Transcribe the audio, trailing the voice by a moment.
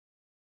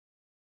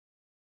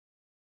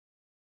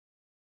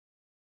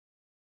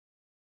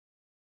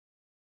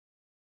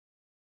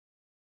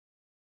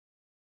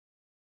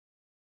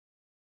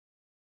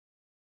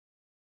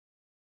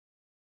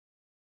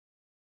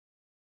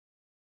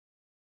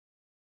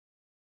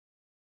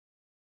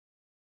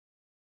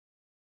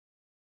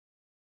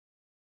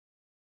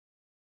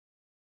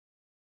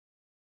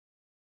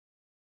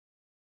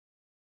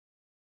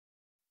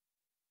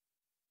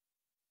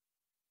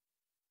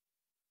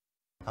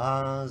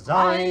As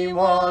I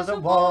was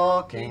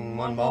a-walking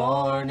one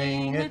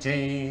morning at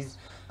ease,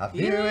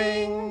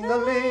 a-viewing the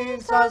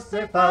leaves as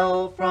they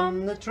fell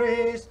from the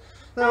trees,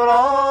 they were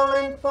all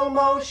in full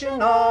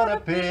motion or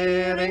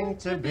appearing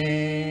to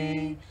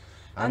be,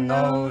 and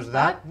those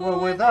that were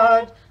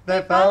withered,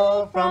 they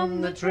fell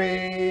from the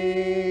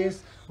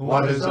trees.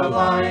 What is the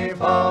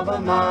life of a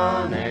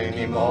man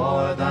any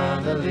more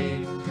than a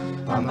leaf?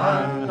 A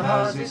man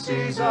has his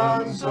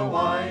seasons, so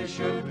why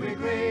should we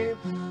grieve?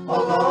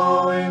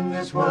 Although in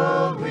this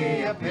world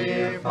we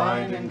appear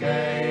fine and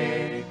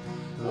gay,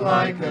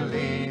 like a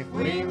leaf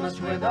we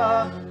must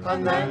wither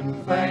and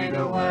then fade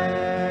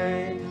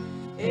away.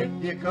 If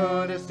you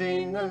could have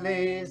seen the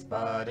leaves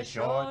but a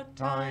short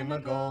time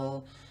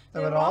ago,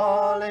 they were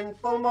all in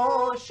full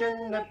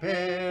motion,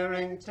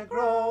 appearing to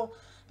grow,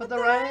 but the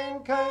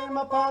rain came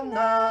upon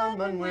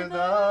them and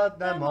withered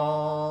them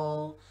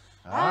all,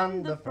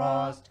 and the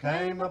frost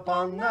came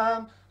upon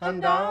them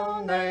and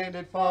down they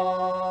did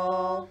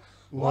fall.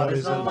 What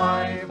is the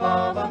life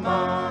of a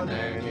man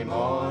any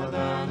more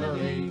than a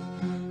leaf?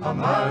 A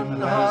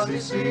man has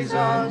his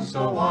seasons,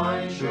 so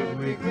why should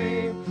we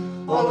grieve?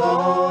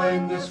 Although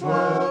in this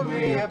world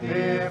we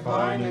appear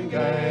fine and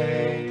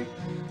gay,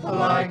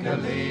 like a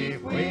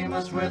leaf we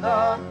must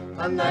wither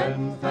and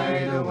then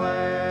fade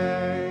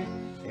away.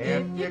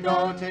 If you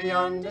go to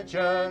yonder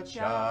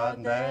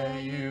churchyard, there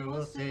you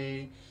will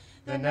see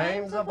the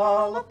names of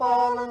all the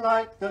fallen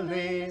like the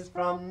leaves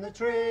from the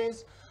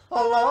trees.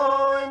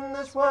 Although in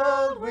this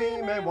world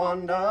we may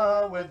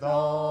wander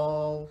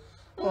withal,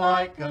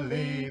 like a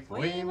leaf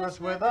we must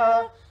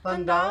wither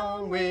and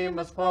down we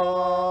must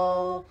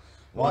fall.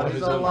 What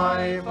is the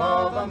life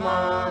of a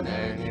man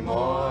any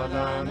more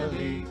than a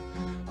leaf?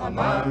 A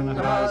man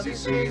has his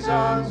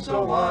seasons,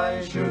 so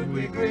why should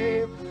we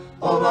grieve?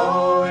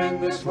 Although in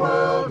this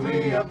world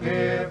we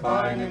appear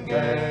fine and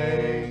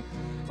gay,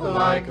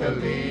 like a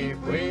leaf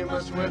we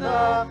must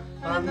wither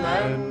and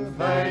then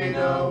fade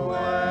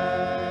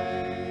away.